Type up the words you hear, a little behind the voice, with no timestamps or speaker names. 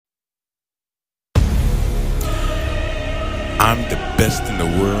I'm the best in the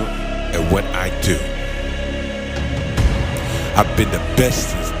world at what I do. I've been the best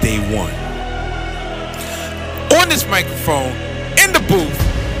since day one. On this microphone, in the booth,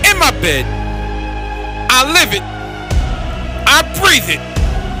 in my bed, I live it, I breathe it,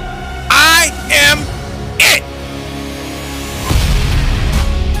 I am it.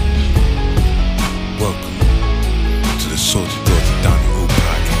 Welcome to the Soldier Daughter Donnie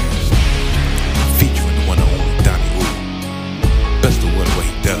podcast, featuring the one and only Donnie. Best of what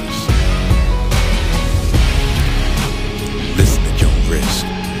he does. Listen to Joan Risk.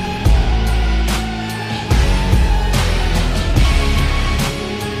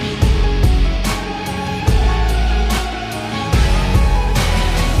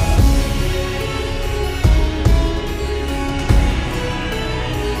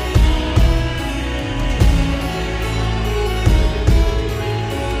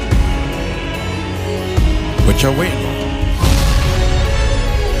 What y'all waiting on?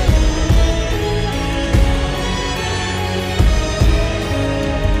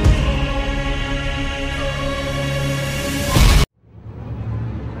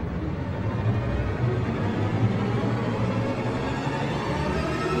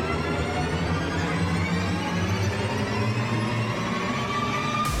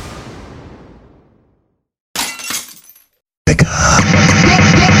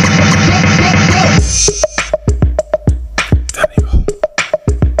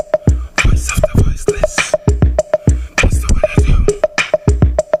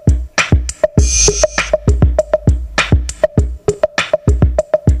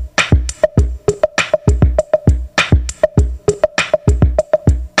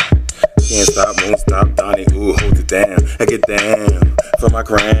 Can't stop, won't stop, Donnie, ooh, hold it down. I get down for my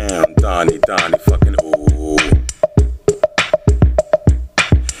crown, Donnie, fucking ooh.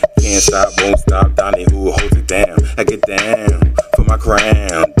 Can't stop, won't stop, Donnie, ooh, hold it down. I get down for my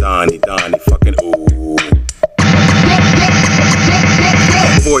crown, Donnie, fucking ooh.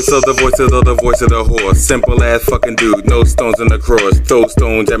 Voice of the voice of the horse. Simple ass fucking dude, no stones in the cross. Throw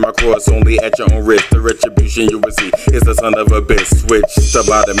stones at my cross, only at your own risk. The retribution you will see is the son of a bitch. Switched to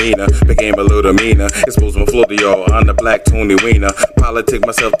my demeanor, became a little meaner. Exposed my flow to y'all on the black Tony Wiener. Politic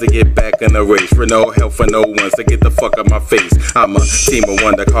myself to get back in the race. For no help for no one, so get the fuck out my face. I'm a team of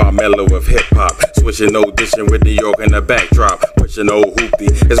one, the Carmelo of hip hop. Switching no dishing with New York in the backdrop. Pushing old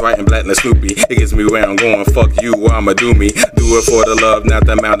hoopty, it's writing black and Snoopy. It gets me where I'm going, fuck you, I'ma do me. Do it for the love, not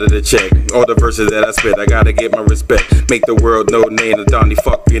the amount of the check. All the verses that I spit, I gotta get my respect. Make the world know name of Donnie,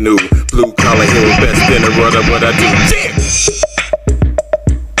 fuck you new. Blue collar hero, best in the world of what I do. Damn.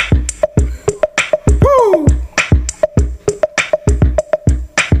 Woo!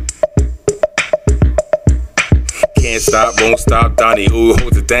 Can't stop, won't stop, Donnie, ooh,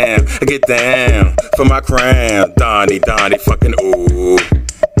 hold it down. I get down for my crown, Donnie, fucking ooh.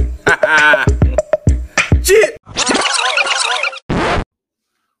 Ha ha. Shit.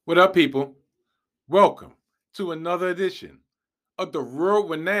 What up, people? Welcome to another edition of the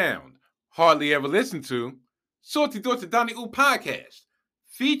world-renowned, hardly ever listened to, Salty Daughter Donnie Ooh podcast,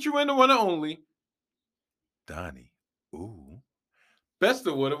 featuring the one and only Donnie Ooh. Best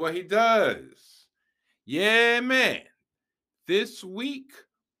of what he does. Yeah, man. This week,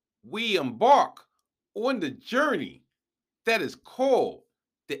 we embark on the journey that is called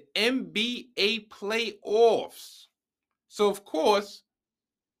the NBA playoffs. So, of course,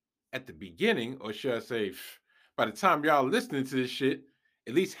 at the beginning, or should I say, by the time y'all listening to this shit,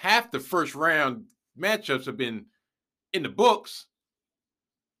 at least half the first round matchups have been in the books.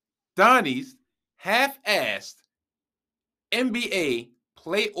 Donnie's half-assed NBA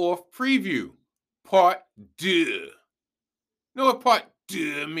playoff preview, part 2. You know what part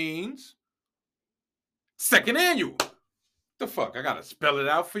 2 means? Second annual. The fuck, I gotta spell it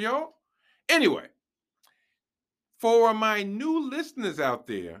out for y'all? Anyway, for my new listeners out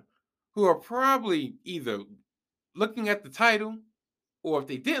there who are probably either looking at the title, or if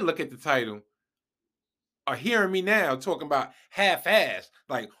they didn't look at the title, are hearing me now talking about half-assed.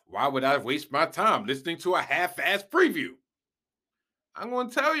 Like, why would I waste my time listening to a half-assed preview? I'm going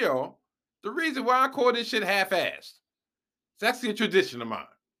to tell y'all the reason why I call this shit half-assed. It's actually a tradition of mine.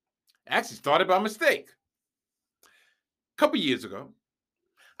 I actually started by mistake. A couple years ago,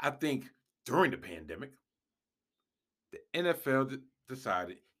 I think during the pandemic, the NFL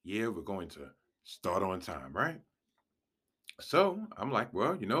decided, yeah, we're going to start on time, right? So I'm like,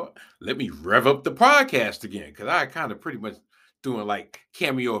 well, you know what? Let me rev up the podcast again, because I kind of pretty much doing like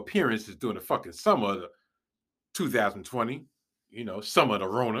cameo appearances during the fucking summer of 2020, you know, summer of the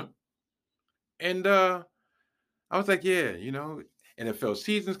Rona. And I was like, yeah, you know, NFL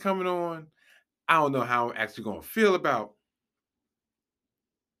season's coming on. I don't know how I'm actually going to feel about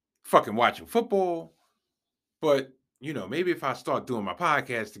fucking watching football. But, you know, maybe if I start doing my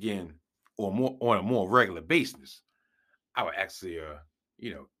podcast again or more on a more regular basis, I would actually,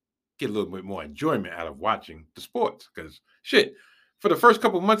 you know, get a little bit more enjoyment out of watching the sports. Because shit, for the first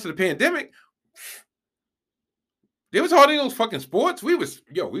couple of months of the pandemic, there was hardly no fucking sports. We was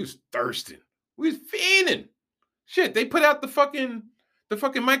thirsting. We was fiending. Shit, they put out the fucking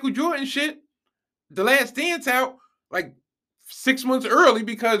Michael Jordan shit, The Last Dance out like 6 months early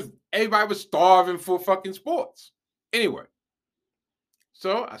because everybody was starving for fucking sports. Anyway,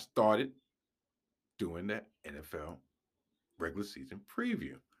 so I started doing that NFL regular season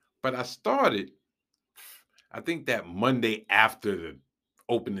preview. But I started, I think, that Monday after the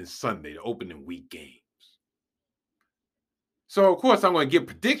opening Sunday, the opening week games. So, of course, I'm going to give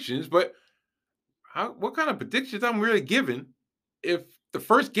predictions, but what kind of predictions I'm really giving if the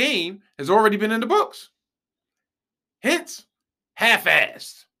first game has already been in the books? Hence,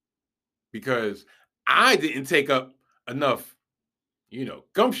 half-assed. Because I didn't take up enough,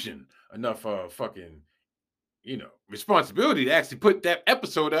 gumption, enough fucking, responsibility to actually put that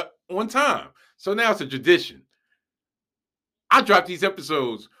episode up on time. So now it's a tradition. I drop these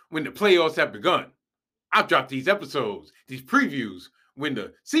episodes when the playoffs have begun. I drop these episodes, these previews, when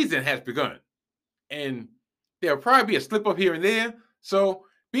the season has begun. And there'll probably be a slip up here and there. So,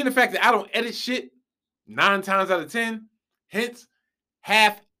 being the fact that I don't edit shit 9 times out of 10, hence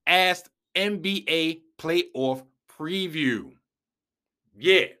half-assed NBA playoff preview.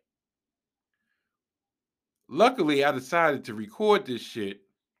 Yeah. Luckily, I decided to record this shit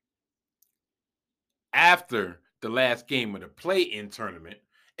after the last game of the play-in tournament,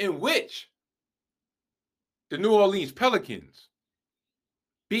 in which the New Orleans Pelicans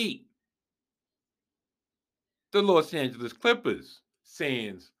beat the Los Angeles Clippers,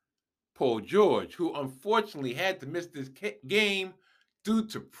 sans Paul George, who unfortunately had to miss this game due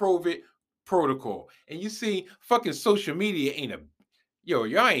to COVID protocol. And you see, fucking social media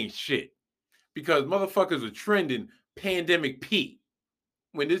y'all ain't shit. Because motherfuckers are trending Pandemic Pete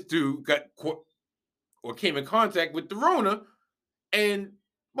when this dude came in contact with the Rona, and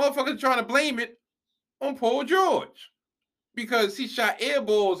motherfuckers trying to blame it on Paul George because he shot air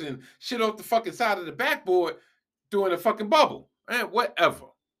balls and shit off the fucking side of the backboard during a fucking bubble. And whatever.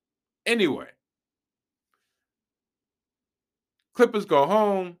 Anyway, Clippers go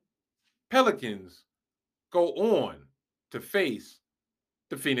home. Pelicans go on to face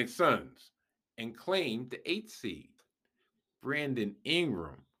the Phoenix Suns and claim the 8th seed. Brandon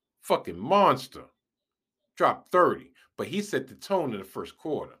Ingram, fucking monster, dropped 30, but he set the tone in the first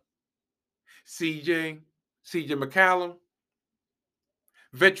quarter. CJ McCallum,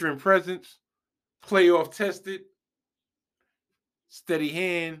 veteran presence, playoff tested, steady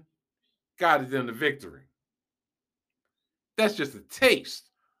hand, got them the victory. That's just a taste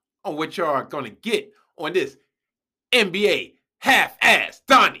on what y'all are going to get on this NBA half-ass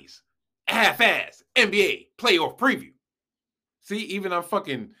Donnie's half-ass NBA playoff preview. See, even I'm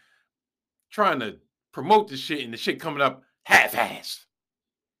fucking trying to promote this shit and the shit coming up half-assed.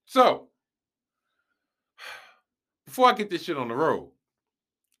 So, before I get this shit on the road,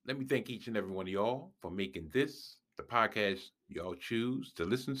 let me thank each and every one of y'all for making this the podcast y'all choose to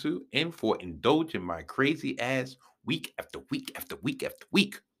listen to and for indulging my crazy ass week after week after week after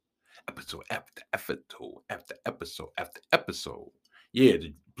week. Episode after episode after episode after episode. Yeah,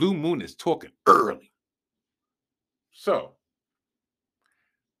 the Blue Moon is talking early. So,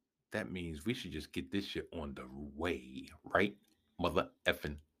 that means we should just get this shit on the way right mother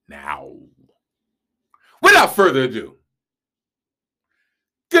effing now. Without further ado,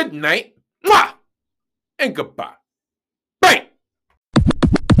 good night, mwah, and goodbye. Bang!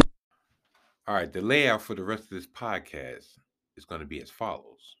 All right, the layout for the rest of this podcast is going to be as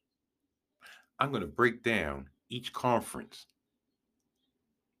follows. I'm going to break down each conference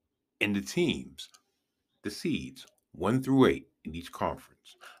and the teams, the seeds, 1 through 8 in each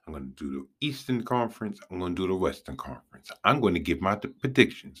conference. I'm going to do the Eastern Conference. I'm going to do the Western Conference. I'm going to give my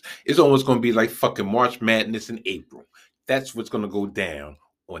predictions. It's almost going to be like fucking March Madness in April. That's what's going to go down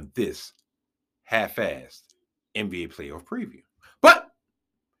on this half-assed NBA playoff preview. But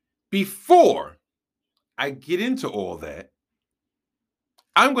before I get into all that,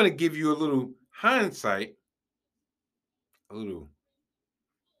 I'm going to give you a little hindsight, a little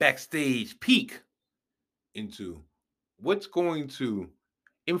backstage peek into what's going to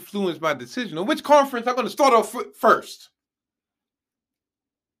influence my decision on which conference I'm going to start off first.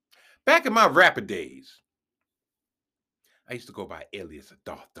 Back in my rapper days, I used to go by alias of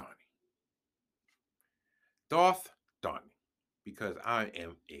Darth Donnie. Darth Donnie, because I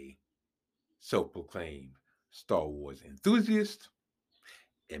am a self-proclaimed Star Wars enthusiast,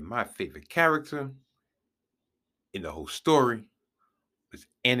 And my favorite character in the whole story was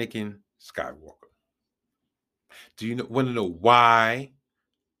Anakin Skywalker. Do you want to know why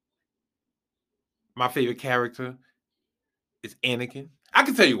my favorite character is Anakin? I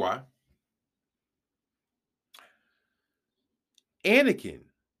can tell you why. Anakin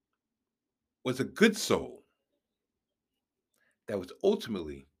was a good soul that was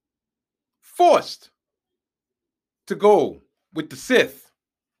ultimately forced to go with the Sith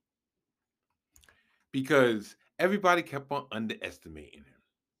because everybody kept on underestimating him.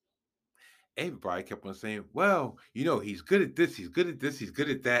 Everybody kept on saying, well, he's good at this, he's good at this, he's good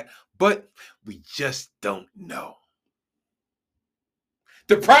at that, but we just don't know.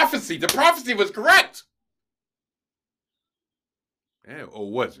 The prophecy was correct. Yeah, or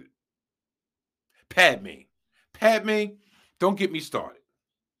was it? Padme, don't get me started.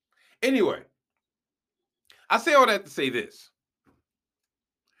 Anyway, I say all that to say this.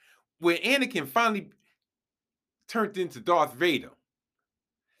 When Anakin finally turned into Darth Vader,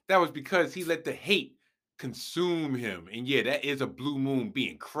 that was because he let the hate consume him. And yeah, that is a blue moon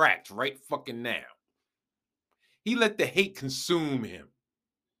being cracked right fucking now. He let the hate consume him.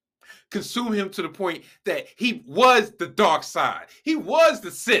 Consume him to the point that he was the dark side. He was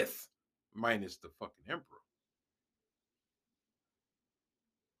the Sith, minus the fucking Emperor.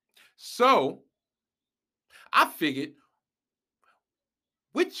 So, I figured,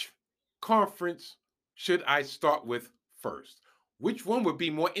 which conference should I start with first? Which one would be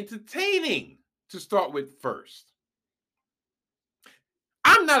more entertaining to start with first?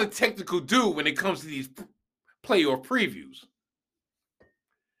 I'm not a technical dude when it comes to these playoff previews.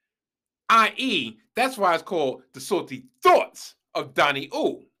 I.e., that's why it's called the salty thoughts of Donnie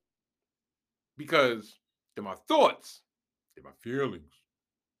O. Because they're my thoughts. They're my feelings.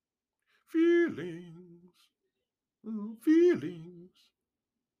 Feelings. Feelings.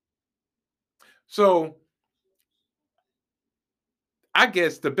 So, I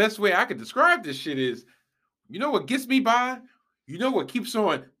guess the best way I could describe this shit is, you know what gets me by? You know what keeps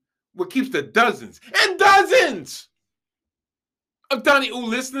the dozens and dozens of Donnie O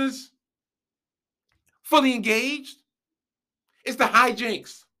listeners fully engaged? It's the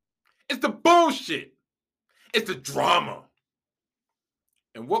hijinks. It's the bullshit. It's the drama.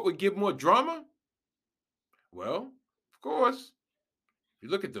 And what would give more drama? Well, of course, if you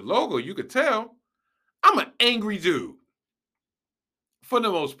look at the logo, you could tell I'm an angry dude. For the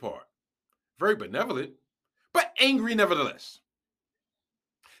most part. Very benevolent, but angry nevertheless.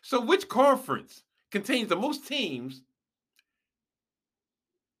 So which conference contains the most teams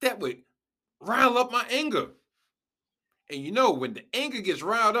that would rile up my anger? And when the anger gets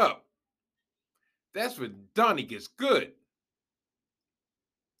riled up, that's when Donnie gets good.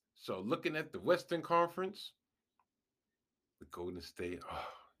 So looking at the Western Conference, the Golden State,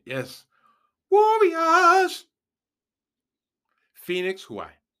 yes, Warriors. Phoenix,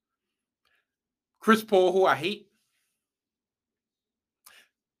 Chris Paul, who I hate.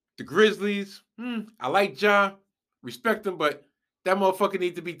 The Grizzlies, I like Ja, respect him, but that motherfucker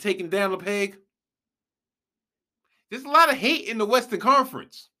needs to be taken down a peg. There's a lot of hate in the Western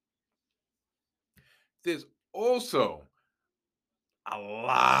Conference. There's also a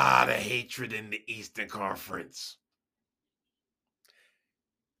lot of hatred in the Eastern Conference.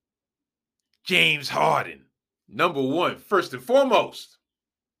 James Harden, number one, first and foremost,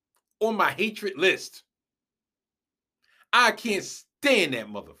 on my hatred list. I can't stand that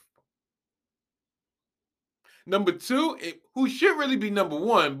motherfucker. Number two, who should really be number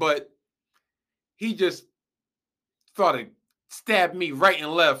one, but he just thought to stab me right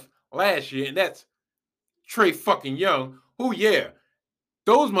and left last year, and that's Trae fucking Young, who,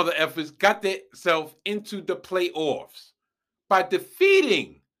 those mother effers got themselves into the playoffs by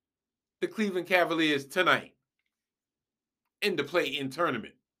defeating the Cleveland Cavaliers tonight in the play-in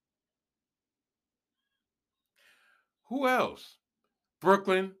tournament. Who else?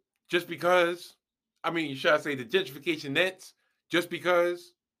 Brooklyn, just because. Should I say the gentrification Nets, just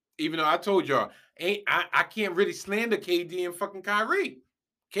because. Even though I told y'all, I can't really slander KD and fucking Kyrie.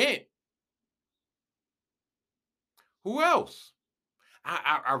 Can't. Who else?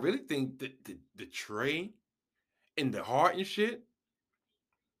 I really think that the Trae and the Harden shit,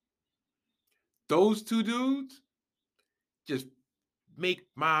 those two dudes just make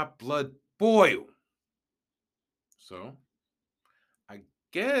my blood boil. So, I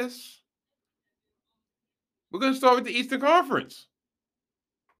guess we're going to start with the Eastern Conference.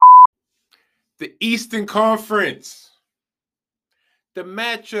 The Eastern Conference. The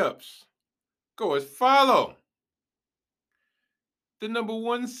matchups go as follow. The number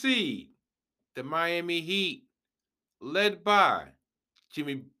one seed, the Miami Heat, led by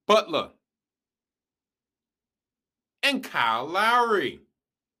Jimmy Butler, and Kyle Lowry,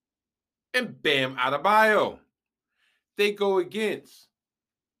 and Bam Adebayo. They go against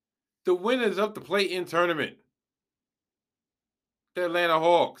the winners of the play-in tournament, the Atlanta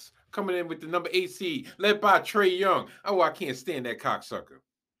Hawks, coming in with the number 8 seed, led by Trae Young. Oh, I can't stand that cocksucker.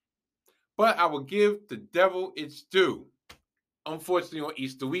 But I will give the devil its due. Unfortunately, on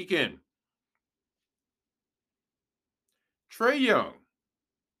Easter weekend, Trae Young,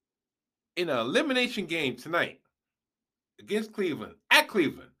 in an elimination game tonight against Cleveland, at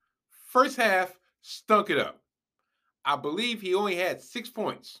Cleveland, first half, stunk it up. I believe he only had 6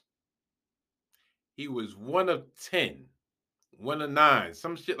 points. He was 1 of 10, 1 of 9,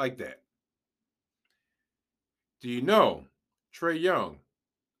 some shit like that. Do you know Trae Young,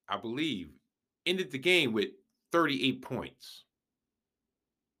 I believe, ended the game with 38 points?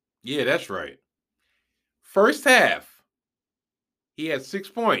 Yeah, that's right. First half, he had 6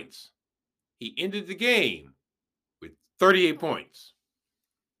 points. He ended the game with 38 points.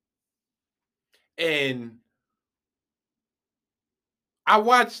 And I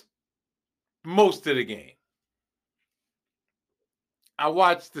watched most of the game. I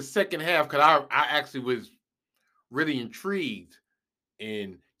watched the second half because I actually was really intrigued.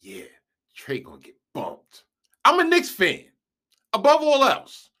 And yeah, Trae gonna get bumped. I'm a Knicks fan, above all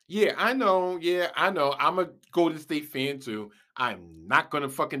else. Yeah, I know. Yeah, I know. I'm a Golden State fan too. I'm not gonna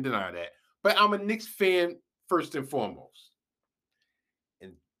fucking deny that. But I'm a Knicks fan first and foremost.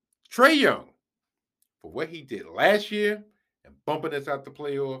 And Trae Young, for what he did last year and bumping us out the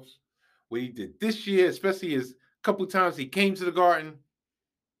playoffs, what he did this year, especially his couple times he came to the Garden,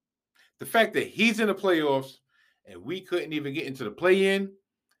 the fact that he's in the playoffs and we couldn't even get into the play-in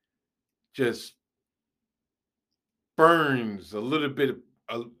just burns a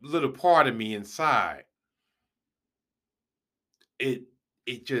little part of me inside. It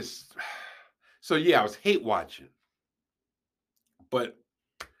just so yeah, I was hate watching. But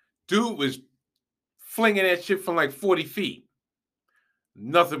dude was flinging that shit from like 40 feet.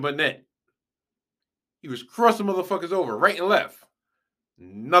 Nothing but net. He was crossing motherfuckers over right and left.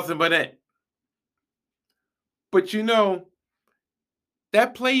 Nothing but net. But you know,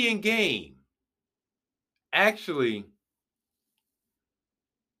 that play-in game actually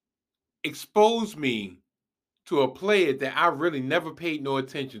exposed me to a player that I really never paid no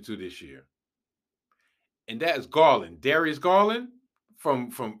attention to this year. And that is Garland. Darius Garland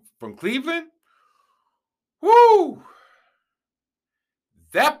from Cleveland. Woo!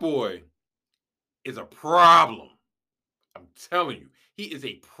 That boy is a problem. I'm telling you, he is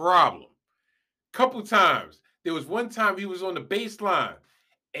a problem. Couple times. There was one time he was on the baseline,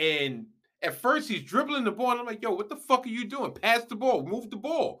 and at first he's dribbling the ball, and I'm like, yo, what the fuck are you doing? Pass the ball, move the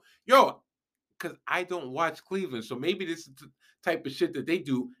ball. Yo, because I don't watch Cleveland, so maybe this is the type of shit that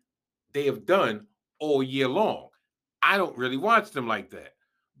they have done all year long. I don't really watch them like that.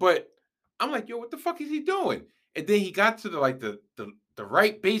 But I'm like, yo, what the fuck is he doing? And then he got to the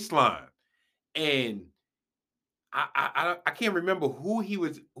right baseline, and I can't remember who he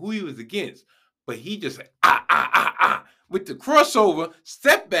was against, but he just like with the crossover,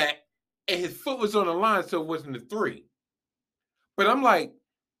 step back, and his foot was on the line, so it wasn't a three. But I'm like,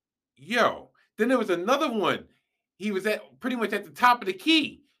 yo. Then there was another one. He was at pretty much at the top of the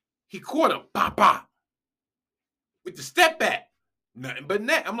key. He caught him, bah, with the step back. Nothing but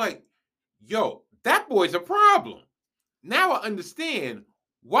net. I'm like, yo, that boy's a problem. Now I understand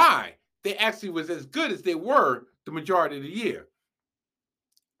why they actually was as good as they were the majority of the year.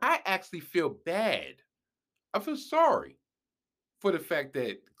 I actually feel bad. I feel sorry for the fact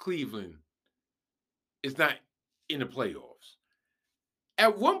that Cleveland is not in the playoffs.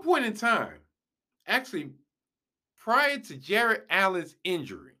 At one point in time, actually, prior to Jarrett Allen's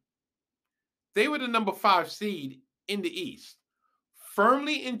injury, they were the number 5 seed in the East,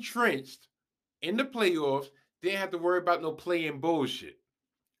 firmly entrenched in the playoffs. Didn't have to worry about no play-in bullshit.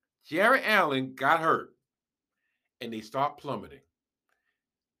 Jarrett Allen got hurt, and they start plummeting.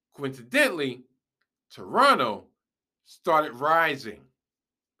 Coincidentally, Toronto started rising.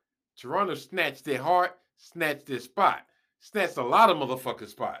 Toronto snatched their heart, snatched their spot, snatched a lot of motherfucking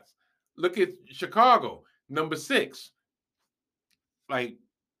spots. Look at Chicago, number 6. Like,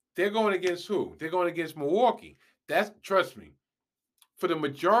 they're going against who? They're going against Milwaukee. Trust me, for the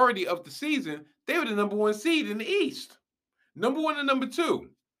majority of the season, they were the number 1 seed in the East. Number 1 and number 2.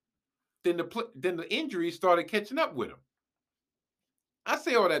 Then the injuries started catching up with them. I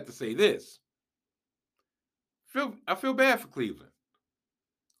say all that to say this. I feel bad for Cleveland.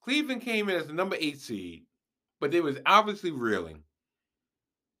 Cleveland came in as the number 8 seed, but they was obviously reeling.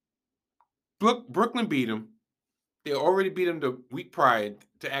 Brooklyn beat them. They already beat them the week prior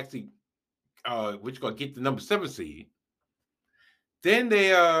to actually which gonna get the number 7 seed. Then they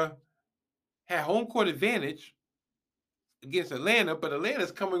had home court advantage against Atlanta, but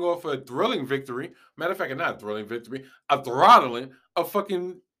Atlanta's coming off a thrilling victory. Matter of fact, not a thrilling victory, a throttling of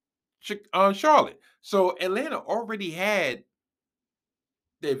fucking Charlotte. So Atlanta already had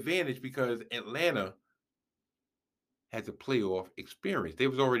the advantage because Atlanta has a playoff experience. They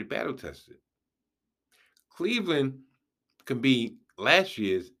was already battle tested. Cleveland can be last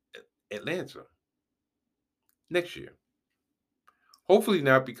year's Atlanta next year. Hopefully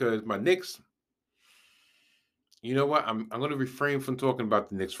not, because my Knicks. You know what? I'm going to refrain from talking about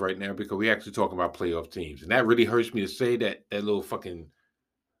the Knicks right now because we actually talking about playoff teams, and that really hurts me to say that little fucking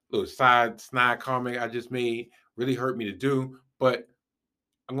little side snide comment I just made really hurt me to do. But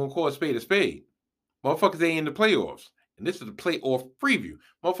I'm gonna call a spade a spade. Motherfuckers ain't in the playoffs, and this is a playoff preview.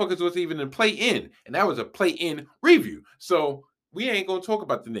 Motherfuckers was even in play in, and that was a play in review. So we ain't gonna talk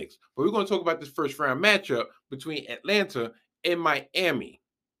about the Knicks, but we're gonna talk about this first round matchup between Atlanta and Miami.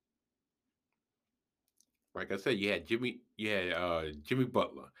 Like I said, you had Jimmy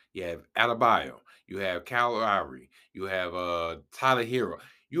Butler, you have Adebayo, you have Kyle Lowry, you have Tyler Hero,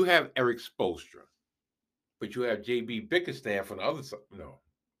 you have Eric Spoelstra, but you have JB Bickerstaff on the other side. No,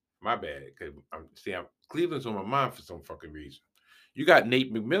 my bad, because Cleveland's on my mind for some fucking reason. You got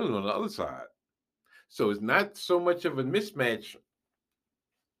Nate McMillan on the other side, so it's not so much of a mismatch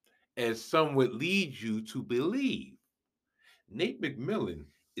as some would lead you to believe. Nate McMillan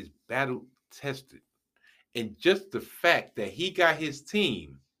is battle tested. And just the fact that he got his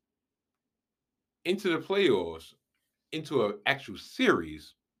team into the playoffs, into an actual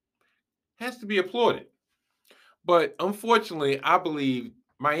series, has to be applauded. But unfortunately, I believe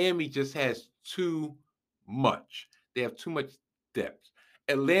Miami just has too much. They have too much depth.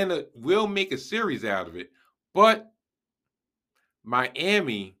 Atlanta will make a series out of it, but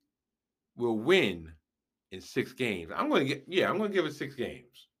Miami will win in 6 games. I'm going to give it 6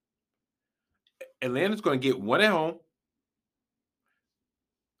 games. Atlanta's going to get one at home.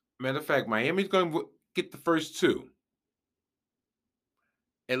 Matter of fact, Miami's going to get the first 2.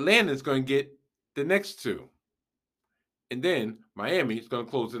 Atlanta's going to get the next 2. And then Miami is going to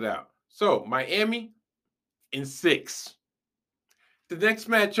close it out. So Miami in 6. The next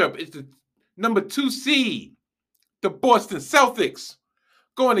matchup is the number 2 seed, the Boston Celtics,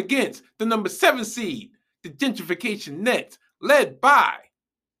 going against the number 7 seed, the Gentrification Nets, led by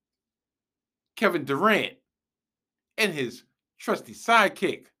Kevin Durant and his trusty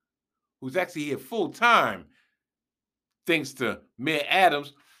sidekick, who's actually here full time, thanks to Mayor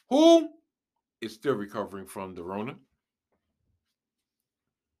Adams, who is still recovering from the Rona.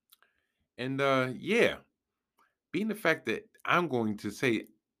 And being the fact that I'm going to say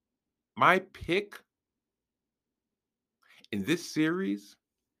my pick in this series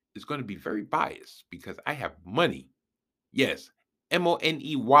is going to be very biased because I have money. Yes,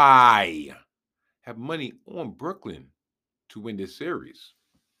 Money. Have money on Brooklyn to win this series.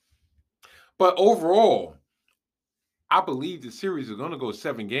 But overall, I believe the series is going to go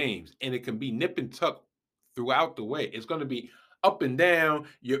 7 games, and it can be nip and tuck throughout the way. It's going to be up and down.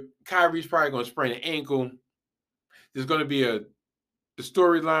 Kyrie's probably going to sprain an ankle. There's going to be the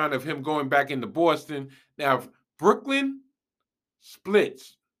storyline of him going back into Boston. Now, if Brooklyn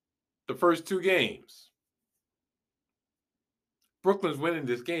splits the first 2 games, Brooklyn's winning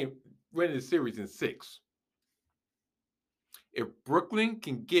this series in 6. If Brooklyn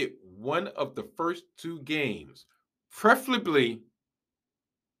can get one of the first 2 games, preferably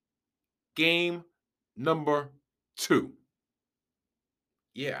game number 2.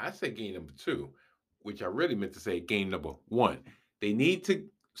 Yeah, I said game number 2, which I really meant to say game number 1. They need to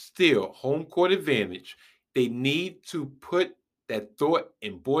steal home court advantage. They need to put that thought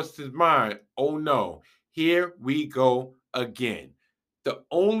in Boston's mind. Oh no, here we go again.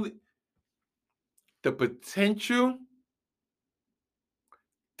 The potential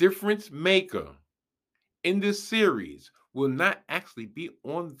difference maker in this series will not actually be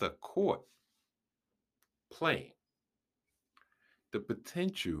on the court playing. The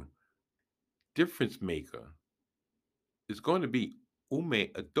potential difference maker is going to be Ume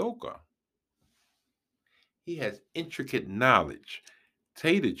Udoka. He has intricate knowledge.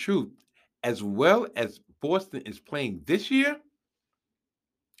 Tell you the truth, as well as Boston is playing this year,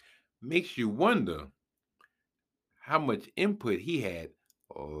 makes you wonder how much input he had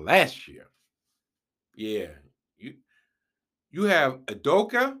last year. Yeah, you have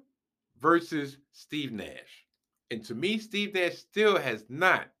Udoka versus Steve Nash. And to me, Steve Nash still has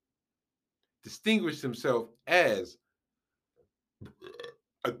not distinguished himself as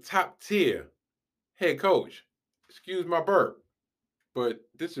a top tier head coach. Excuse my burp, but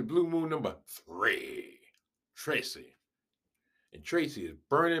this is Blue Moon number 3. Tracy. And Tracy is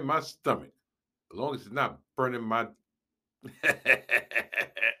burning my stomach. As long as it's not burning my.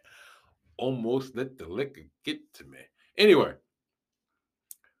 Almost let the liquor get to me. Anyway,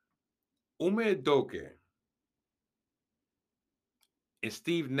 Ume Doke and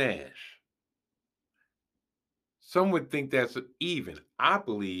Steve Nash. Some would think that's even. I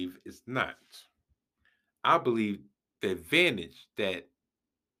believe it's not. I believe the advantage that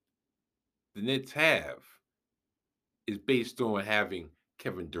the Nets have is based on having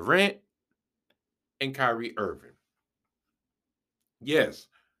Kevin Durant and Kyrie Irving. Yes,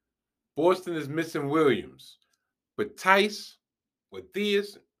 Boston is missing Williams, but Tice, with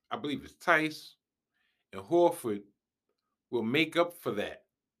this, I believe it's Tice and Horford will make up for that.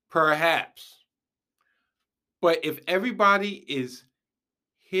 Perhaps. But if everybody is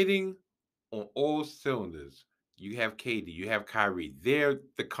hitting on all cylinders, you have KD, you have Kyrie, they're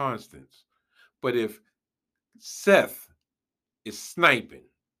the constants. But if Seth is sniping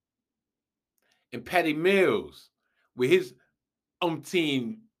and Patty Mills, with his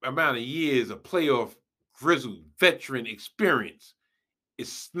umpteen amount of years of playoff grizzled veteran experience,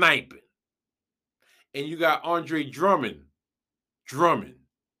 is sniping, and you got Andre Drummond.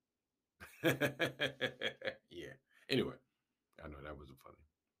 Yeah. Anyway, I know that wasn't funny.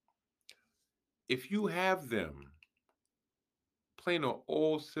 If you have them playing on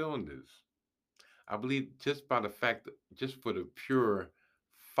all cylinders, I believe just by the fact that just for the pure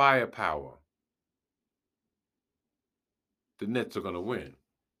firepower, the Nets are going to win.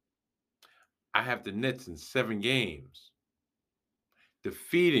 I have the Nets in 7 games,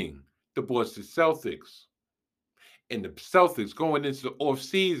 defeating the Boston Celtics. And the Celtics going into the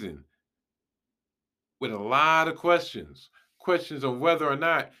offseason with a lot of questions. Questions on whether or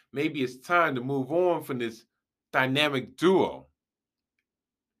not maybe it's time to move on from this dynamic duo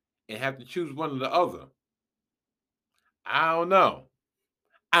and have to choose one or the other. I don't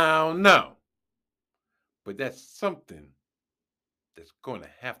know. But that's something that's going to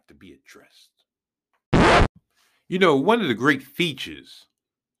have to be addressed. You know, one of the great features,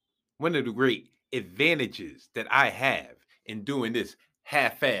 one of the great advantages that I have in doing this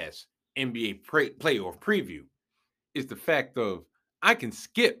half-ass NBA playoff preview is the fact of I can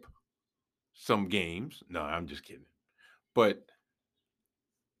skip some games. No, I'm just kidding. But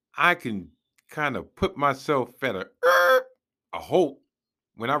I can kind of put myself at a halt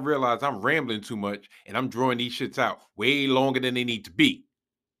when I realize I'm rambling too much and I'm drawing these shits out way longer than they need to be.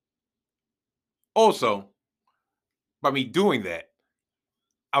 Also, by me doing that,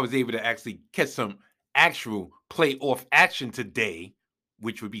 I was able to actually catch some actual playoff action today,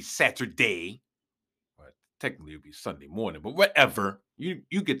 which would be Saturday. But technically, it would be Sunday morning, but whatever. You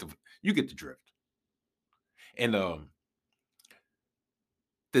get the drift. And the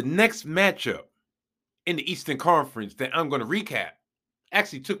next matchup in the Eastern Conference that I'm going to recap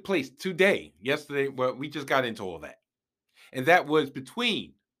actually took place today. Yesterday, well, we just got into all that. And that was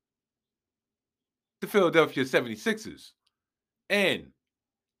between the Philadelphia 76ers and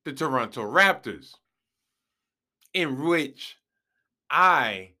the Toronto Raptors, in which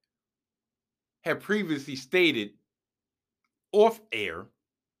I had previously stated off air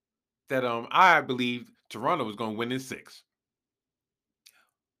that I believed Toronto was going to win in 6.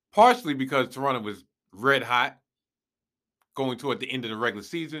 Partially because Toronto was red hot going toward the end of the regular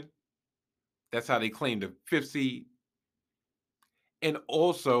season. That's how they claimed the 5th seed. And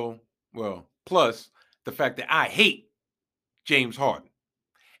also, well, plus the fact that I hate James Harden.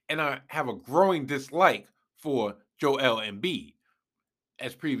 And I have a growing dislike for Joel Embiid,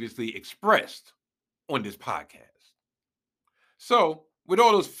 as previously expressed on this podcast. So, with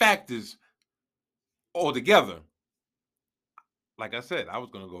all those factors all together, like I said, I was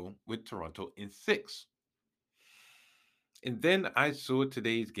going to go with Toronto in 6. And then I saw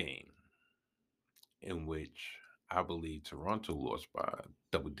today's game, in which I believe Toronto lost by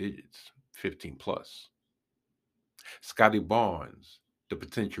double digits, 15 plus. Scotty Barnes, the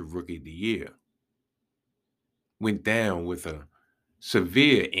potential rookie of the year, went down with a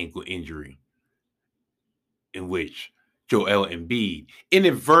severe ankle injury, in which Joel Embiid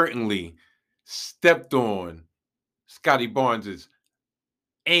inadvertently stepped on Scotty Barnes'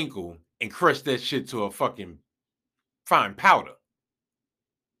 ankle and crushed that shit to a fucking fine powder.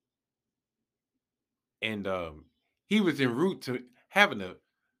 And he was en route to having a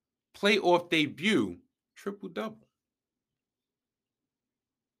playoff debut triple-double.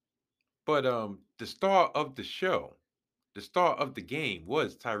 But the star of the show, the star of the game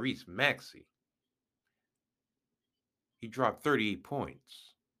was Tyrese Maxey. He dropped 38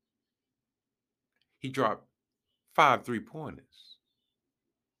 points. He dropped 5 3-pointers.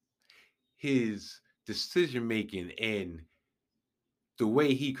 His decision making and the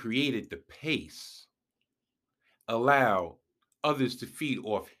way he created the pace allowed others to feed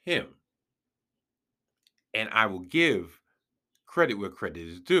off him. And I will give credit where credit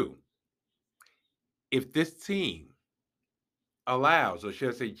is due. If this team allows, or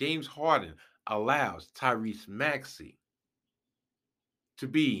should I say, James Harden allows Tyrese Maxey to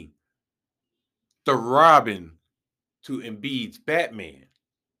be the Robin to Embiid's Batman,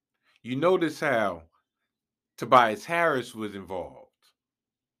 you notice how Tobias Harris was involved.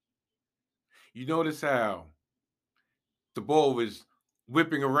 You notice how the ball was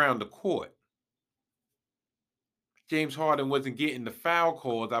whipping around the court. James Harden wasn't getting the foul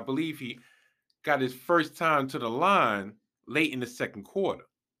calls. I believe he got his first time to the line late in the second quarter.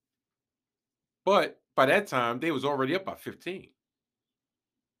 But by that time, they was already up by 15.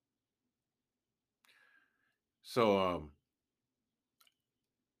 So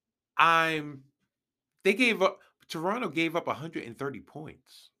they gave up, Toronto gave up 130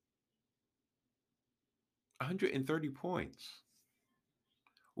 points. 130 points.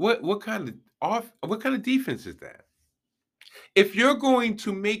 What kind of defense is that? If you're going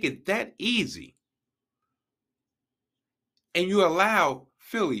to make it that easy and you allow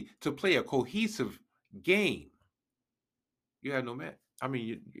Philly to play a cohesive game, you have no match. I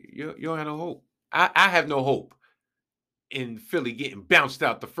mean, you don't have no hope. I have no hope in Philly getting bounced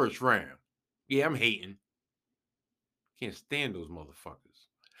out the first round. Yeah, I'm hating. Can't stand those motherfuckers.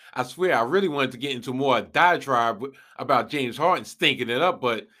 I swear, I really wanted to get into more diatribe about James Harden stinking it up,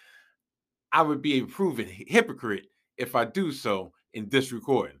 but I would be a proven hypocrite if I do so in this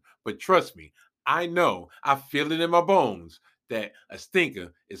recording. But trust me, I know, I feel it in my bones that a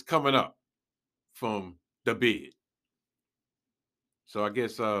stinker is coming up from the bid. So I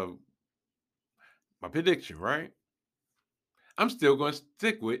guess my prediction, right? I'm still going to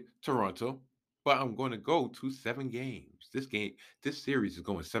stick with Toronto, but I'm going to go to 7 games. This series is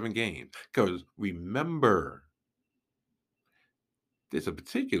going 7 games. Because remember, there's a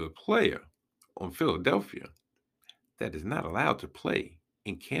particular player on Philadelphia that is not allowed to play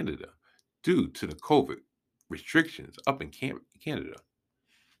in Canada due to the COVID restrictions up in Canada.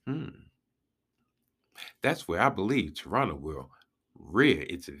 That's where I believe Toronto will rear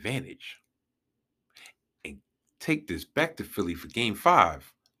its advantage and take this back to Philly for game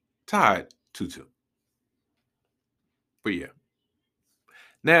 5, tied 2-2. But yeah.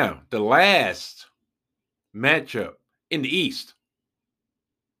 Now, the last matchup in the East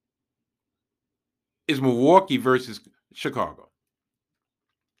is Milwaukee versus Chicago.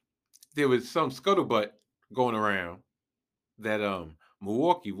 There was some scuttlebutt going around that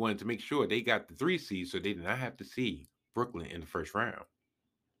Milwaukee wanted to make sure they got the 3 seed so they did not have to see Brooklyn in the first round.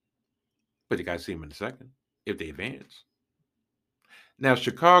 But they got to see them in the second if they advance. Now,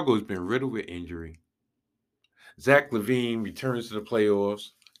 Chicago has been riddled with injury. Zach LaVine returns to the playoffs.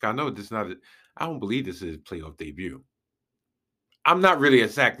 I know this is not I don't believe this is his playoff debut. I'm not really a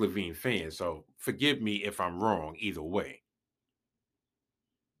Zach LaVine fan, so forgive me if I'm wrong either way.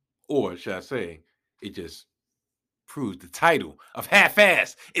 Or should I say, it just proves the title of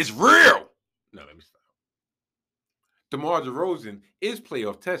half-ass is real. No, let me stop. DeMar DeRozan is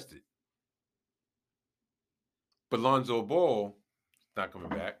playoff tested. But Lonzo Ball not coming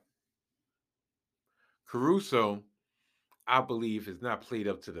back. Caruso, I believe, has not played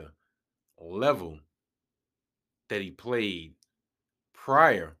up to the level that he played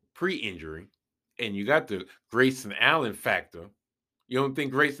pre-injury. And you got the Grayson Allen factor. You don't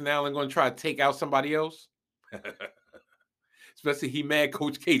think Grayson Allen going to try to take out somebody else? Especially he mad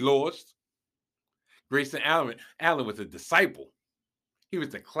Coach K lost. Grayson Allen was a disciple. He was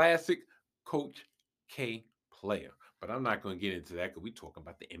the classic Coach K player. But I'm not going to get into that because we're talking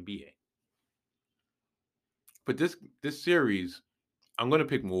about the NBA. But this series, I'm going to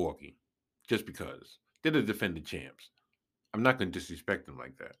pick Milwaukee just because they're the defending champs. I'm not going to disrespect them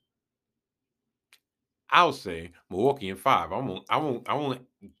like that. I'll say Milwaukee in 5. I won't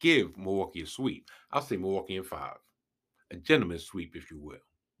give Milwaukee a sweep. I'll say Milwaukee in 5. A gentleman's sweep, if you will.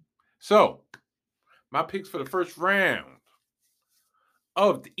 So, my picks for the first round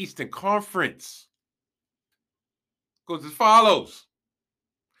of the Eastern Conference goes as follows.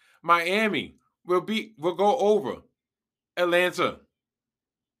 Miami will go over Atlanta.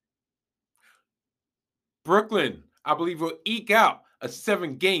 Brooklyn, I believe, will eke out a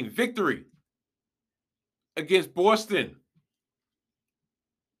 7-game victory against Boston.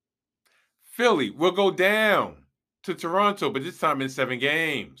 Philly will go down to Toronto, but this time in 7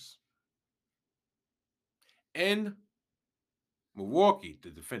 games. And Milwaukee,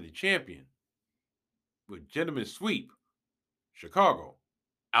 the defending champion, with gentlemen sweep Chicago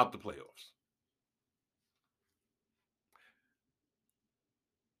out the playoffs.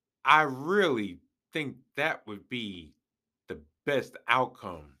 I really think that would be the best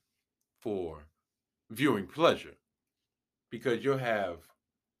outcome for viewing pleasure because you'll have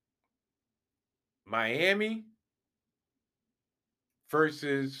Miami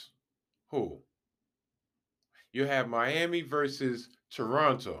versus who? You have Miami versus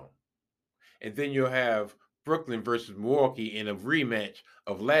Toronto, and then you'll have Brooklyn versus Milwaukee in a rematch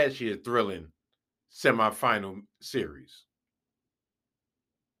of last year's thrilling semifinal series.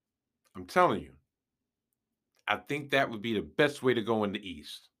 I'm telling you, I think that would be the best way to go in the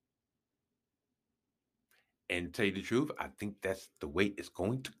East. And to tell you the truth, I think that's the way it's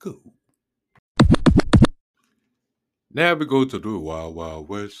going to go. Now we go to the Wild Wild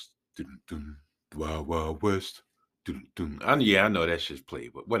West. Dun-dun-dun. Wild Wild West. Dun-dun. Yeah, I know that shit's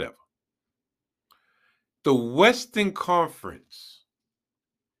played, but whatever. The Western Conference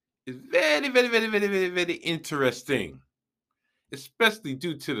is very, very, very, very, very, very interesting, especially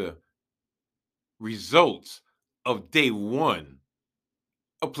due to the results of day one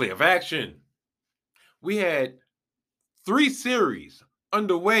of playoff action. We had 3 series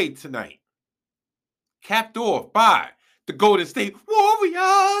underway tonight, capped off by the Golden State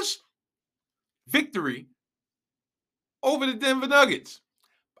Warriors victory over the Denver Nuggets.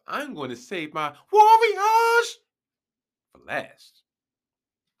 I'm going to save my Warriors for last.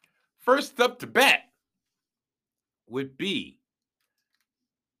 First up to bat would be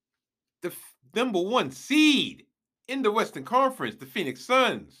the number 1 seed in the Western Conference, the Phoenix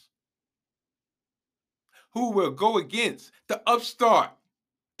Suns, who will go against the upstart,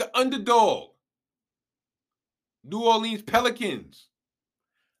 the underdog, New Orleans Pelicans,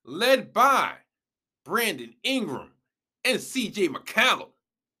 led by Brandon Ingram and CJ McCallum,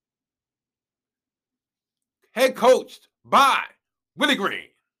 head coached by Willie Green.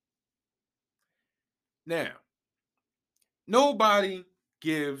 Now, nobody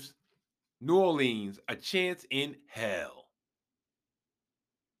gives New Orleans a chance in hell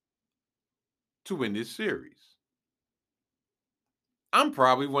to win this series. I'm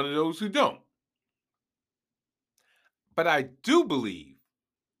probably one of those who don't. But I do believe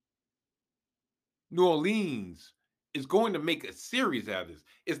New Orleans is going to make a series out of this.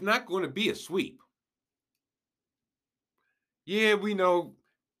 It's not going to be a sweep. Yeah, we know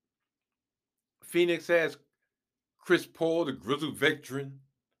Phoenix has Chris Paul, the grizzled veteran,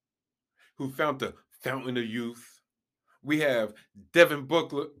 who found the fountain of youth. We have Devin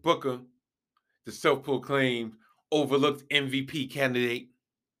Booker, the self-proclaimed overlooked MVP candidate.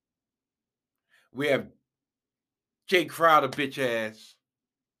 We have Jay Crowder, bitch ass.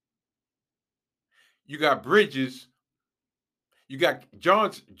 You got Bridges. You got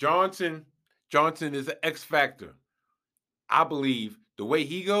Johnson. Johnson is an X factor. I believe the way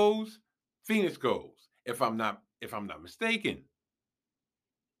he goes, Phoenix goes. If I'm not mistaken.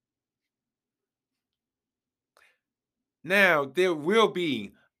 Now there will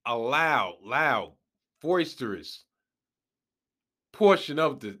be a loud, boisterous portion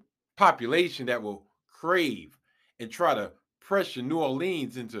of the population that will crave and try to pressure New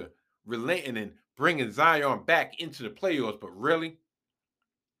Orleans into relenting and bringing Zion back into the playoffs. But really,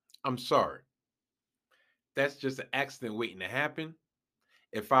 I'm sorry. That's just an accident waiting to happen.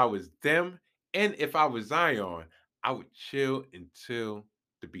 If I was them and if I was Zion, I would chill until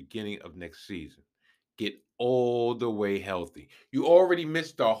the beginning of next season. Get all the way healthy. You already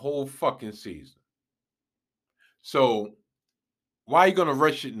missed the whole fucking season. So why are you gonna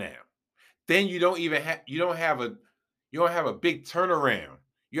rush it now? Then you don't have a big turnaround.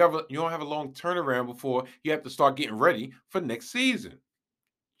 You don't have a long turnaround before you have to start getting ready for next season.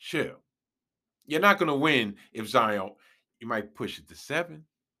 Chill. You're not gonna win if Zion. You might push it to 7.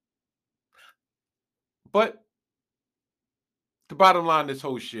 But the bottom line of this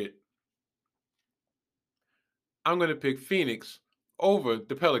whole shit, I'm gonna pick Phoenix over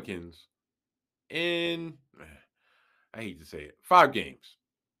the Pelicans in, I hate to say it, 5 games.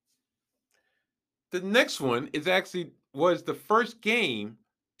 The next one was the first game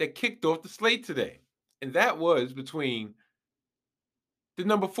that kicked off the slate today. And that was between the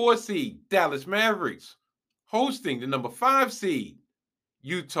number 4 seed, Dallas Mavericks, hosting the number 5 seed,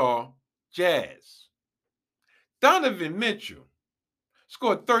 Utah Jazz. Donovan Mitchell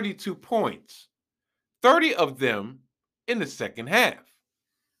scored 32 points, 30 of them in the second half.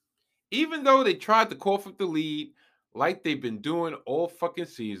 Even though they tried to cough up the lead like they've been doing all fucking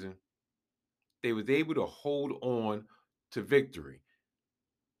season, they was able to hold on to victory.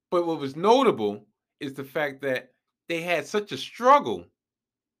 But what was notable is the fact that they had such a struggle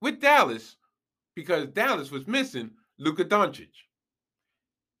with Dallas because Dallas was missing Luka Doncic.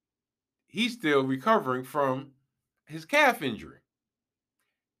 He's still recovering from his calf injury.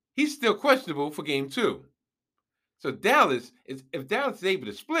 He's still questionable for game 2. So if Dallas is able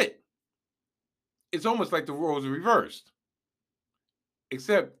to split, it's almost like the roles are reversed.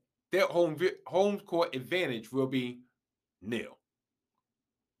 Except their home court advantage will be nil.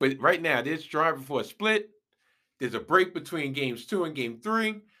 But right now, they're striving for a split. There's a break between games 2 and game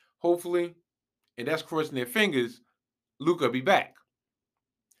 3, hopefully, and that's crossing their fingers. Luka will be back.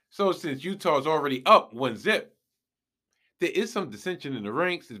 So since Utah's already up 1-0, there is some dissension in the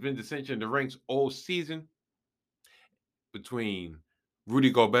ranks. There's been dissension in the ranks all season between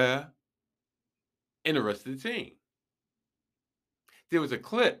Rudy Gobert and the rest of the team. There was a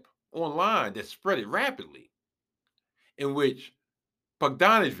clip online that spread it rapidly in which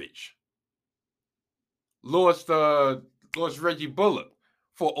Bogdanovich lost Reggie Bullock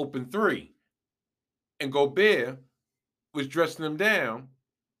for open 3, and Gobert was dressing him down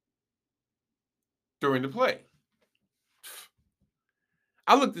during the play.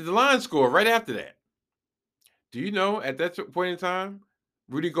 I looked at the line score right after that. Do you know at that point in time,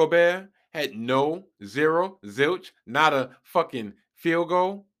 Rudy Gobert had zilch, not a fucking field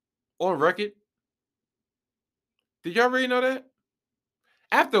goal on record? Did y'all already know that?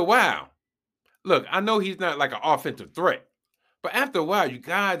 After a while, look, I know he's not like an offensive threat, but after a while, you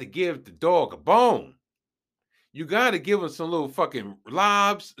got to give the dog a bone. You got to give him some little fucking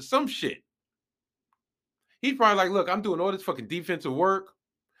lobs, some shit. He's probably like, look, I'm doing all this fucking defensive work.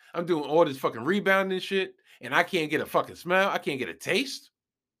 I'm doing all this fucking rebounding shit, and I can't get a fucking smell. I can't get a taste.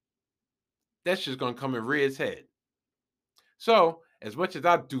 That's just going to come and rear its head. So, as much as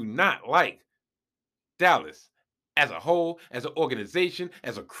I do not like Dallas as a whole, as an organization,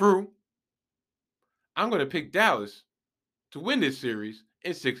 as a crew, I'm going to pick Dallas to win this series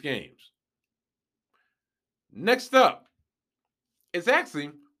in 6 games. Next up, it's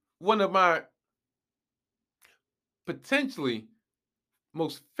actually one of my potentially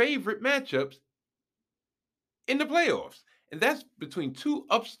most favorite matchups in the playoffs. And that's between two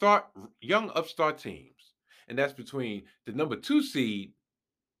young upstart teams. And that's between the number 2 seed,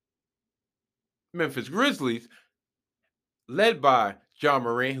 Memphis Grizzlies, led by John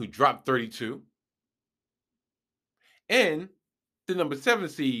Morant, who dropped 32, and the number 7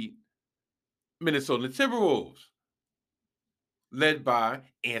 seed, Minnesota Timberwolves, led by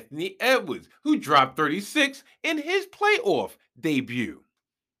Anthony Edwards, who dropped 36 in his playoff debut.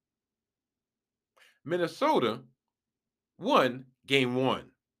 Minnesota won game 1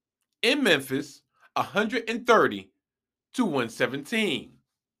 in Memphis, 130-117.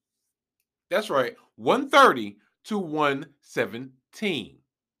 That's right, 130-117.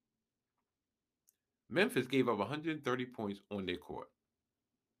 Memphis gave up 130 points on their court.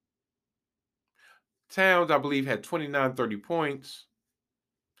 Towns, I believe, had 29, 30 points.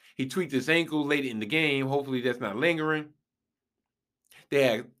 He tweaked his ankle late in the game. Hopefully that's not lingering. They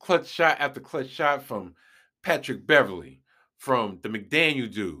had clutch shot after clutch shot from Patrick Beverly, from the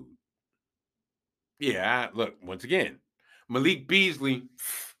McDaniel dude. Yeah, look, once again, Malik Beasley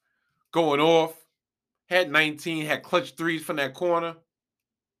going off, had 19, had clutch threes from that corner.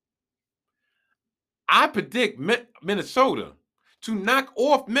 I predict Minnesota to knock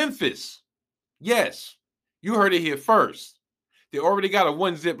off Memphis. Yes, you heard it here first. They already got a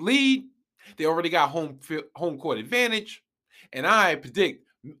 1-0 lead. They already got home court advantage. And I predict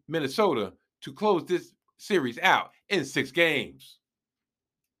Minnesota to close this series out in 6 games.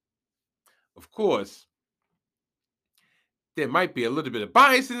 Of course, there might be a little bit of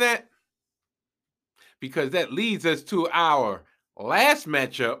bias in that, because that leads us to our last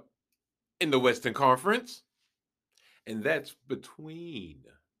matchup in the Western Conference, and that's between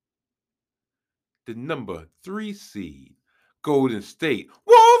the number 3 seed, Golden State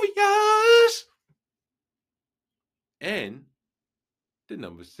Warriors, and the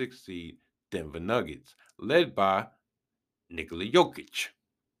number 6 seed, Denver Nuggets, led by Nikola Jokic.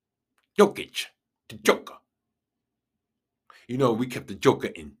 Jokic, the Joker. You know, we kept the Joker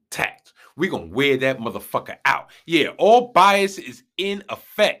intact. We're going to wear that motherfucker out. Yeah, all bias is in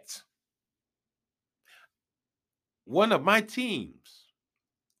effect. One of my teams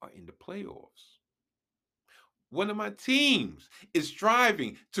are in the playoffs. One of my teams is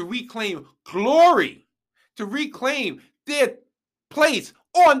striving to reclaim glory, to reclaim their place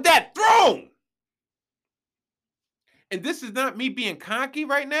on that throne. And this is not me being cocky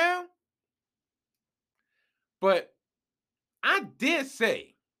right now, but I did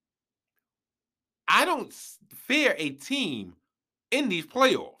say I don't fear a team in these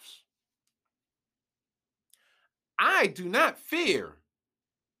playoffs. I do not fear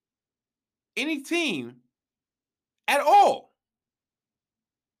any team at all.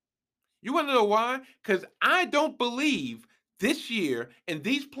 You want to know why? Because I don't believe this year in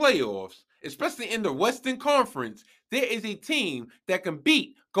these playoffs, especially in the Western Conference, there is a team that can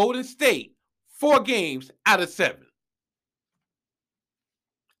beat Golden State 4 games out of 7.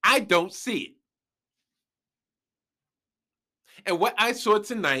 I don't see it. And what I saw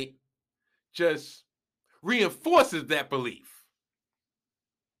tonight just reinforces that belief.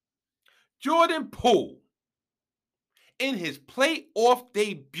 Jordan Poole, in his playoff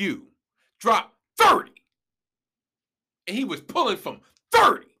debut, dropped 30. And he was pulling from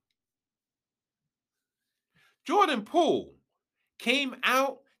 30. Jordan Poole came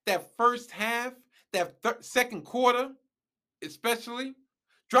out that first half, that second quarter especially,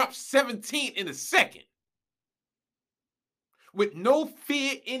 dropped 17 in the second with no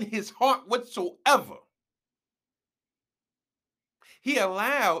fear in his heart whatsoever. He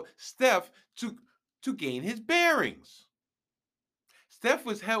allowed Steph to gain his bearings. Steph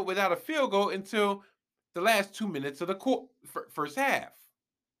was held without a field goal until the last 2 minutes of the first half.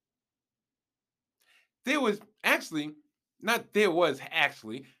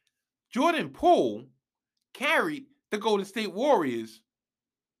 Jordan Poole carried the Golden State Warriors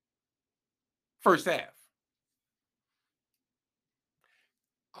first half.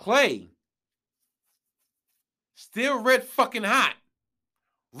 Clay, still red fucking hot,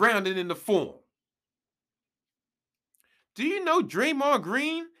 rounded in the form. Do you know Draymond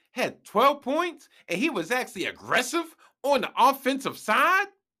Green had 12 points and he was actually aggressive on the offensive side?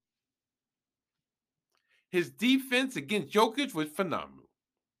 His defense against Jokic was phenomenal.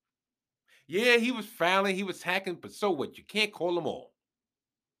 Yeah, he was fouling, he was hacking, but so what? You can't call them all.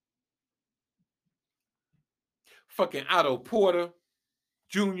 Fucking Otto Porter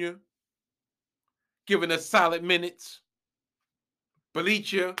Jr. giving us solid minutes.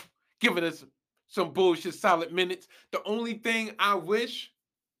 Belicia giving us some bullshit solid minutes. The only thing I wish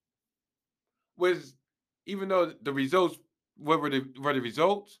was, even though the results were the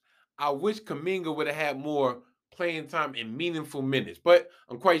results, I wish Kuminga would have had more playing time in meaningful minutes. But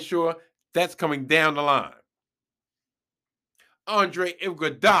I'm quite sure that's coming down the line. Andre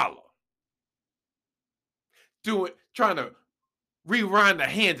Iguodala trying to rewind the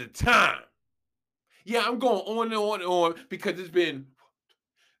hands of time. Yeah, I'm going on and on and on because it's been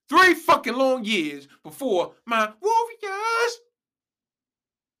 3 fucking long years before my Warriors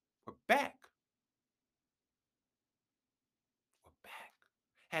were back.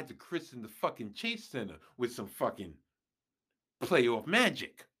 Had to christen the fucking Chase Center with some fucking playoff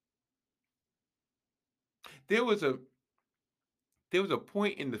magic. There was a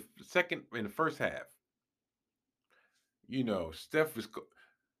point in the first half. You know, Steph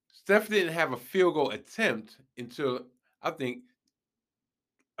didn't have a field goal attempt until I think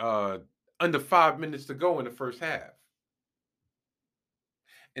under 5 minutes to go in the first half.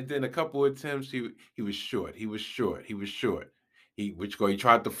 And then a couple of attempts, he was short. He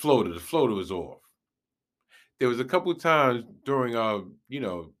tried the floater. The floater was off. There was a couple of times during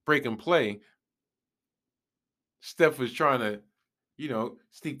break and play, Steph was trying to,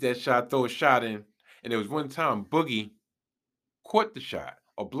 sneak that shot, throw a shot in. And there was one time Boogie caught the shot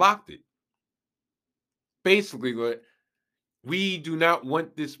or blocked it. Basically, we do not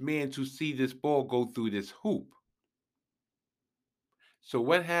want this man to see this ball go through this hoop. So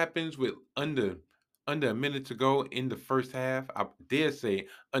what happens with under a minute to go in the first half? I dare say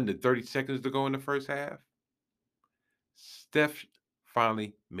under 30 seconds to go in the first half. Steph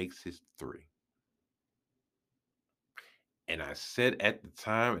finally makes his 3. And I said at the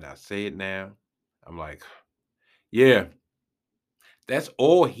time, and I say it now, I'm like, yeah, that's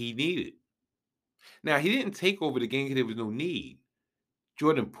all he needed. Now, he didn't take over the game because there was no need.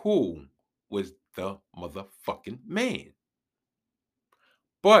 Jordan Poole was the motherfucking man.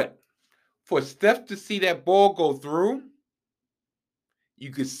 But for Steph to see that ball go through,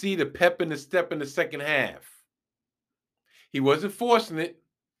 you could see the pep in the step in the second half. He wasn't forcing it.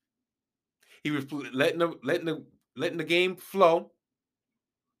 He was letting the game flow.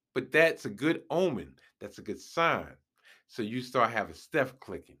 But that's a good omen. That's a good sign. So you start having Steph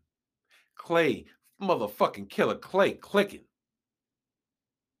clicking. Clay, motherfucking killer Clay clicking.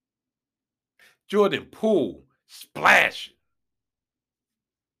 Jordan Poole splashing.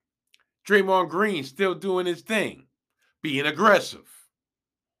 Draymond Green still doing his thing, being aggressive.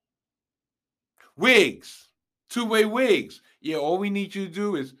 Wiggs, two-way Wiggs. Yeah, all we need you to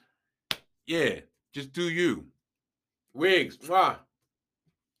do is, just do you. Wiggs,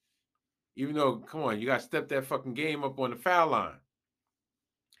 even though, come on, you got to step that fucking game up on the foul line.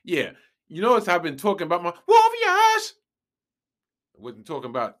 Yeah, you notice I've been talking about my Warriors. I wasn't talking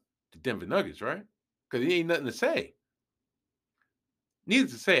about The Denver Nuggets, right? Because he ain't nothing to say.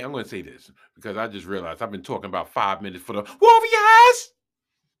 Needless to say, I'm going to say this because I just realized I've been talking about 5 minutes for the Warriors.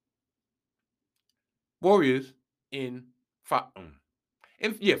 Warriors in five.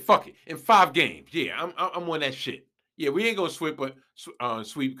 Yeah, fuck it. In 5 games. Yeah, I'm on that shit. Yeah, we ain't gonna sweep, but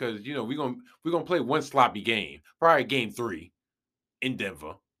sweep because we're gonna play one sloppy game, probably game 3 in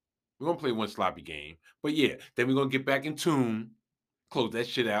Denver. We're gonna play one sloppy game, but yeah, then we're gonna get back in tune, close that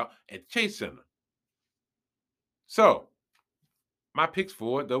shit out at the Chase Center. So my picks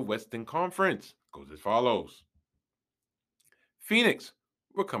for the Western Conference goes as follows: Phoenix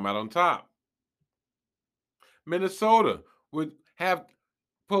will come out on top. Minnesota would have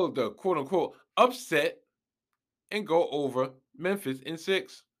pulled the quote unquote upset and go over Memphis in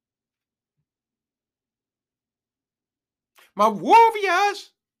 6. My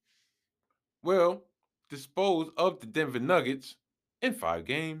Warriors will dispose of the Denver Nuggets in 5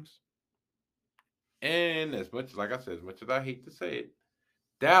 games. And as much as, like I said, as much as I hate to say it,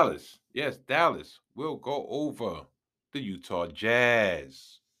 Dallas, yes, Dallas will go over the Utah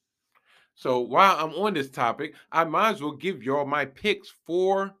Jazz. So while I'm on this topic, I might as well give y'all my picks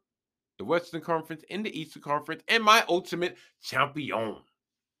for the Western Conference and the Eastern Conference and my ultimate champion.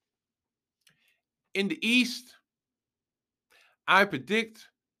 In the East, I predict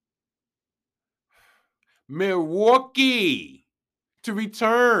Milwaukee to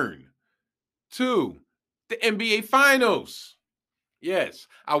return to the NBA Finals. Yes,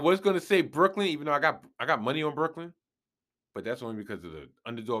 I was going to say Brooklyn, even though I got money on Brooklyn, but that's only because of the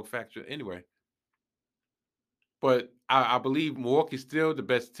underdog factor anyway. But I believe Milwaukee's still the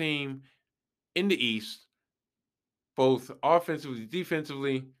best team in the East, both offensively,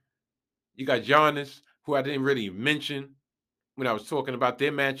 defensively. You got Giannis, who I didn't really mention when I was talking about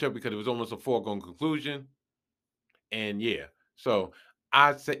their matchup because it was almost a foregone conclusion. And yeah, so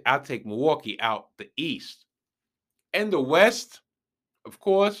I'd say I'll take Milwaukee out the East. And the West, of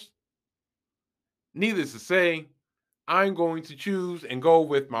course, needless to say, I'm going to choose and go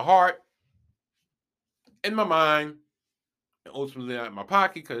with my heart and my mind, and ultimately not my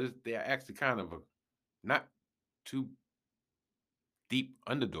pocket because they're actually kind of a not too deep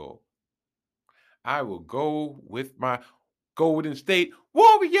underdog. I will go with my Golden State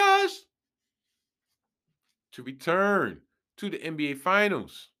Warriors to return to the NBA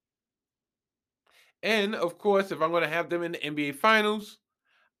Finals. And of course, if I'm going to have them in the NBA Finals,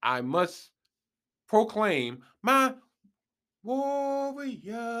 I must proclaim my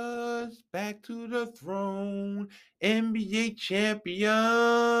Warriors back to the throne, NBA champion.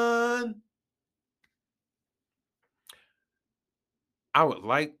 I would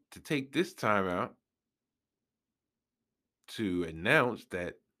like to take this time out to announce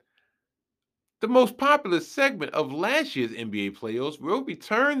that the most popular segment of last year's NBA playoffs will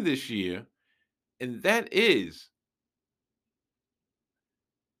return this year, and that is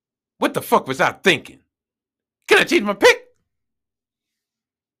what the fuck was I thinking? Can I change my pick?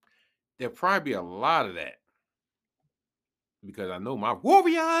 There'll probably be a lot of that because I know my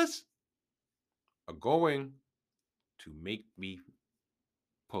Warriors are going to make me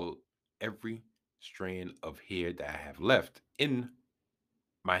pull every strand of hair that I have left in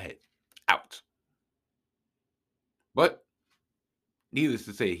my head out. But needless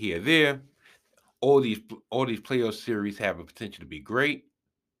to say, here, there, all these playoff series have a potential to be great.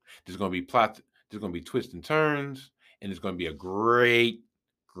 There's going to be plots. There's going to be twists and turns, and it's going to be a great,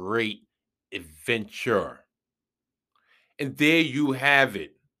 great adventure. And there you have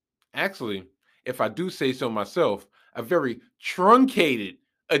it. Actually, if I do say so myself, a very truncated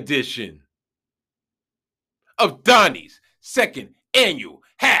edition of Donnie's second annual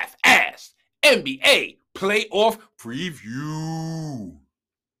half-assed NBA playoff preview.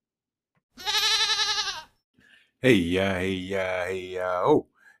 Hey ya, hey ya, hey ya, oh.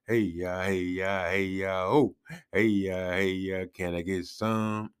 Hey ya, hey ya, hey ya, oh. Hey ya, hey ya, can I get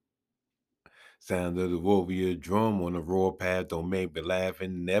some? Sound of the warrior drum on the roar pad don't make me laugh,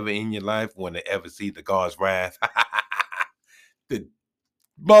 and never in your life want to ever see the God's wrath. The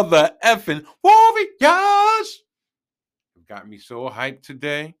mother effing Warriors got me so hyped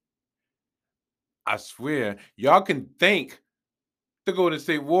today. I swear, y'all can thank the Golden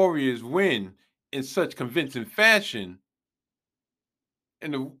State Warriors win in such convincing fashion,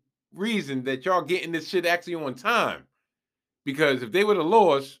 and the reason that y'all getting this shit actually on time. Because if they would have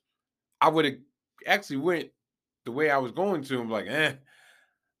lost, I would have actually went the way I was going to. I'm like,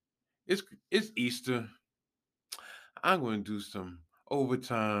 it's Easter. I'm going to do some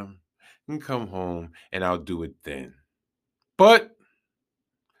overtime and come home, and I'll do it then. But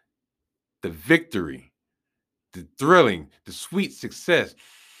the victory, the thrilling, the sweet success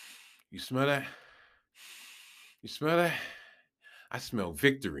You smell that? You smell that? I smell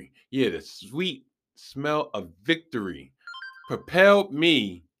victory. Yeah, the sweet smell of victory propelled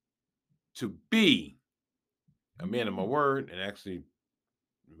me to be a man of my word and actually,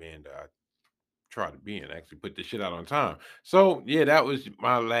 man, that I try to be and actually put this shit out on time. So, yeah, that was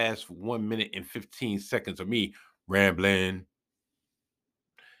my last 1 minute and 15 seconds of me rambling.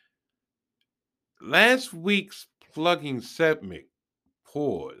 Last week's plugging segment,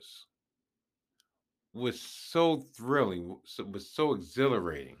 pause, was so thrilling, was so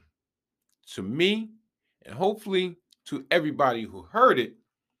exhilarating to me, and hopefully to everybody who heard it.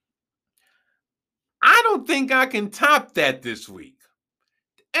 I don't think I can top that this week.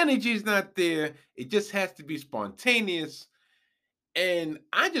 The energy's not there. It just has to be spontaneous. And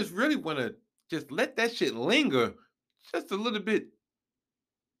I just really want to just let that shit linger just a little bit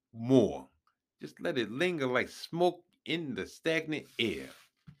more. Just let it linger like smoke in the stagnant air.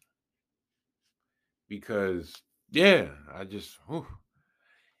 Because, yeah, I just, whew.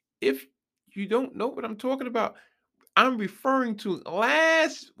 If you don't know what I'm talking about, I'm referring to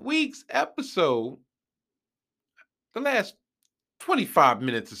last week's episode, the last 25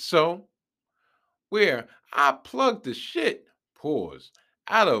 minutes or so, where I plugged the shit, pause,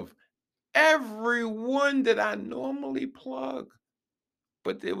 out of everyone that I normally plug.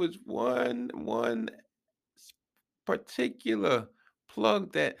 But there was one particular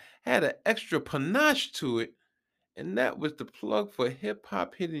plug that had an extra panache to it, and that was the plug for Hip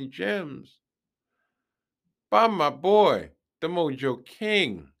Hop Hidden Gems by my boy, the Mojo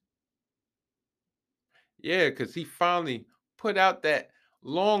King. Yeah, because he finally put out that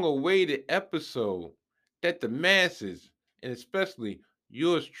long awaited episode that the masses, and especially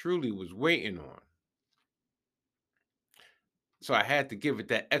yours truly, was waiting on. So I had to give it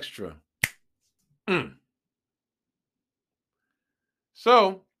that extra.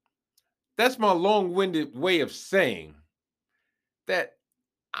 So that's my long winded way of saying that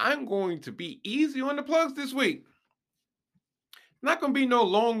I'm going to be easy on the plugs this week. Not going to be no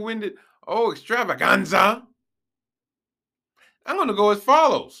long winded, extravaganza. I'm going to go as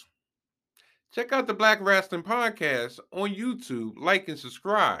follows. Check out the Black Wrestling Podcast on YouTube. Like and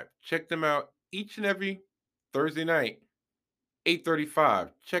subscribe. Check them out each and every Thursday night, 8:35.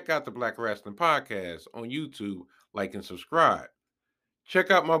 Check out the Black Wrestling Podcast on YouTube. Like and subscribe.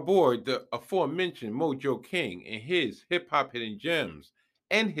 Check out my boy, the aforementioned Mojo King, and his Hip Hop Hidden Gems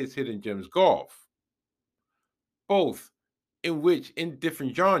and his Hidden Gems Golf. Both in which, in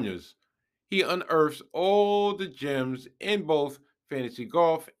different genres, he unearths all the gems in both fantasy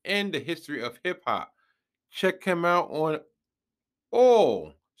golf and the history of hip hop. Check him out on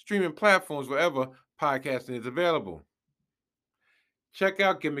all streaming platforms wherever podcasting is available. Check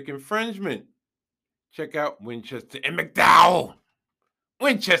out Gimmick Infringement. Check out Winchester and McDowell.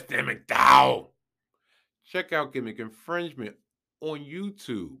 Winchester and McDowell. Check out Gimmick Infringement on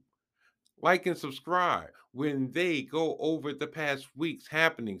YouTube. Like and subscribe when they go over the past week's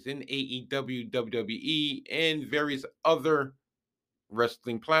happenings in AEW, WWE, and various other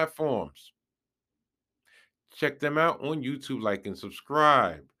wrestling platforms. Check them out on YouTube, like and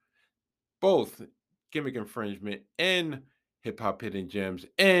subscribe. Both Gimmick Infringement and Hip Hop Hidden Gems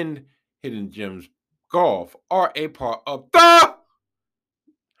and Hidden Gems Golf are a part of the 19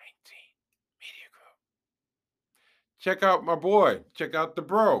 Media Group. Check out my boy. Check out the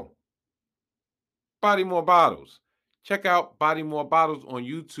bro. Body More Bottles. Check out Body More Bottles on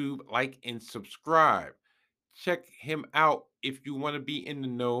YouTube. Like and subscribe. Check him out if you want to be in the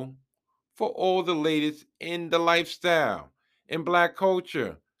know for all the latest in the lifestyle, in black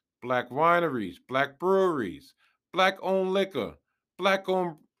culture, black wineries, black breweries, black owned liquor, black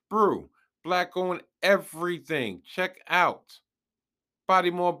owned brew, black owned everything. Check out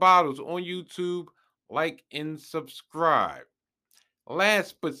Body More Bottles on YouTube. Like and subscribe.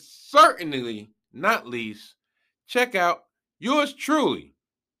 Last but certainly not least, check out yours truly,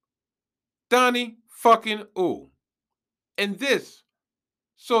 Donnie fucking Ooh. And this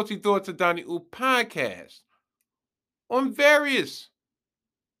Salty Thoughts of Donnie Ooh podcast on various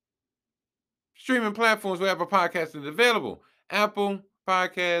streaming platforms wherever podcasting is available. Apple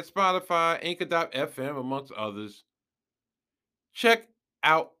Podcast, Spotify, Anchor.fm, amongst others. Check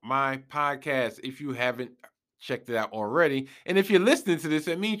out my podcast if you haven't checked it out already. And if you're listening to this,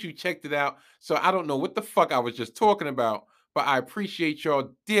 it means you checked it out. So I don't know what the fuck I was just talking about, but I appreciate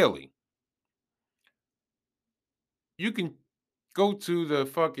y'all dearly. You can go to the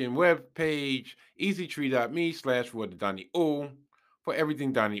fucking web page, easytree.me/Donnie for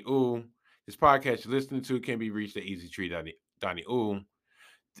everything Donnie Ooh. This podcast you're listening to can be reached at easytree.Donnie Ooh.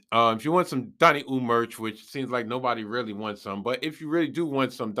 If you want some Donnie Oo merch, which seems like nobody really wants some, but if you really do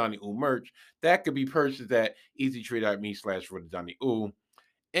want some Donnie Oo merch, that could be purchased at easytrade.me/Donnie Oo.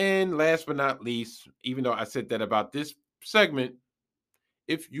 And last but not least, even though I said that about this segment,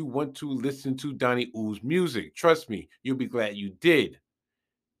 if you want to listen to Donnie Oo's music, trust me, you'll be glad you did.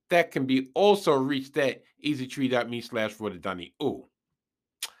 That can be also reached at easytree.me/Donnie Oo.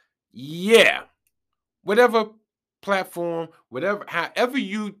 Yeah. Whatever platform, however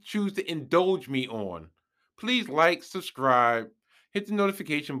you choose to indulge me on, please like, subscribe, hit the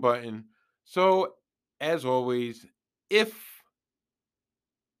notification button. So, as always, if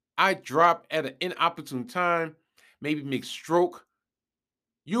I drop at an inopportune time, maybe make stroke,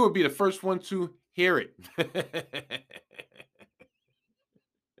 you will be the first one to hear it.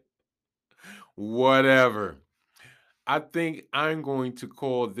 Whatever. I think I'm going to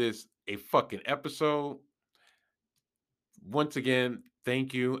call this a fucking episode. Once again,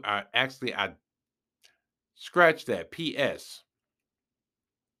 thank you. I scratched that. P.S.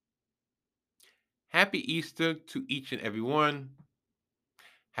 Happy Easter to each and every one.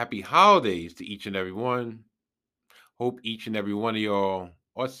 Happy holidays to each and every one. Hope each and every one of y'all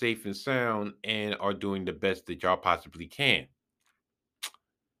are safe and sound and are doing the best that y'all possibly can.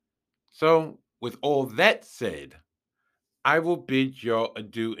 So, with all that said, I will bid y'all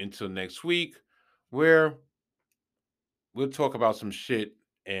adieu until next week, where we'll talk about some shit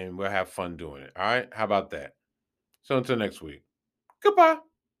and we'll have fun doing it. All right? How about that? So, until next week, goodbye.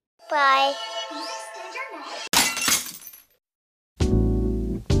 Bye.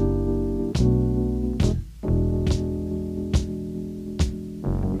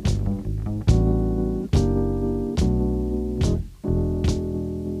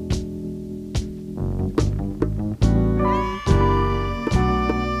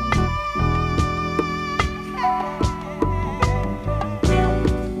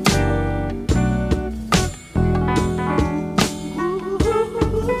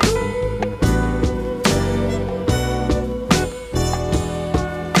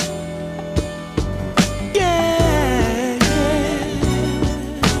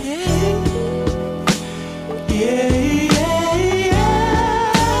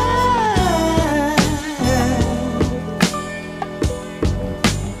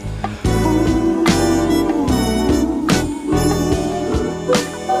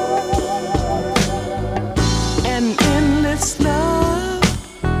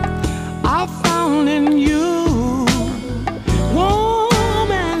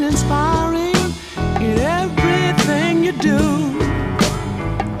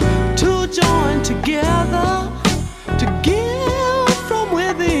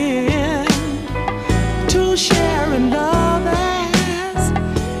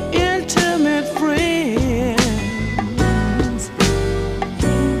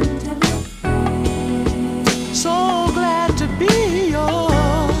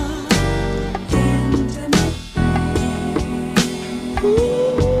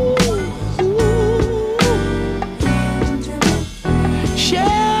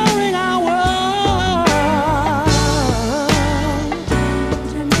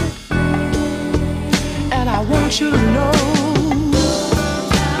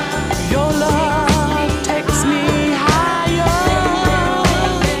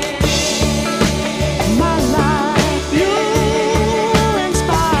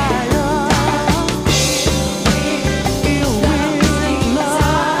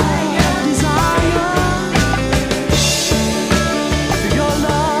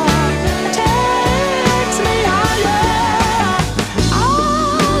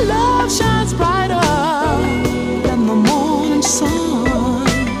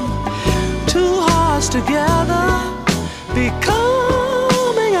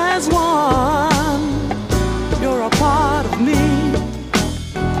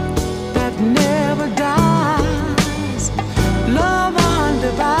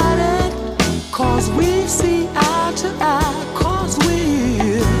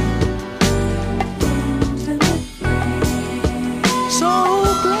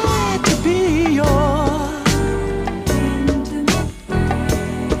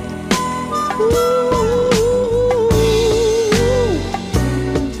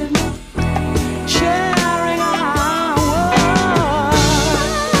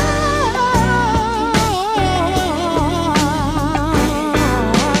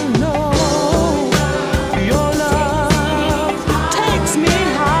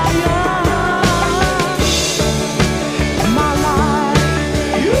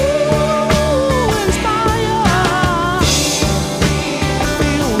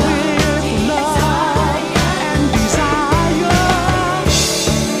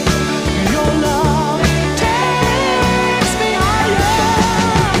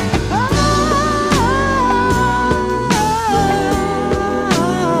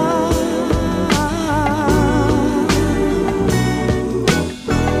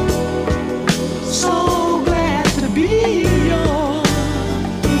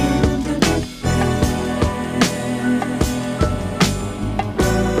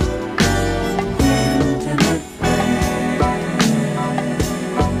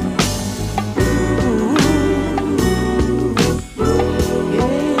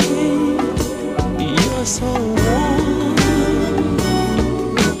 us all.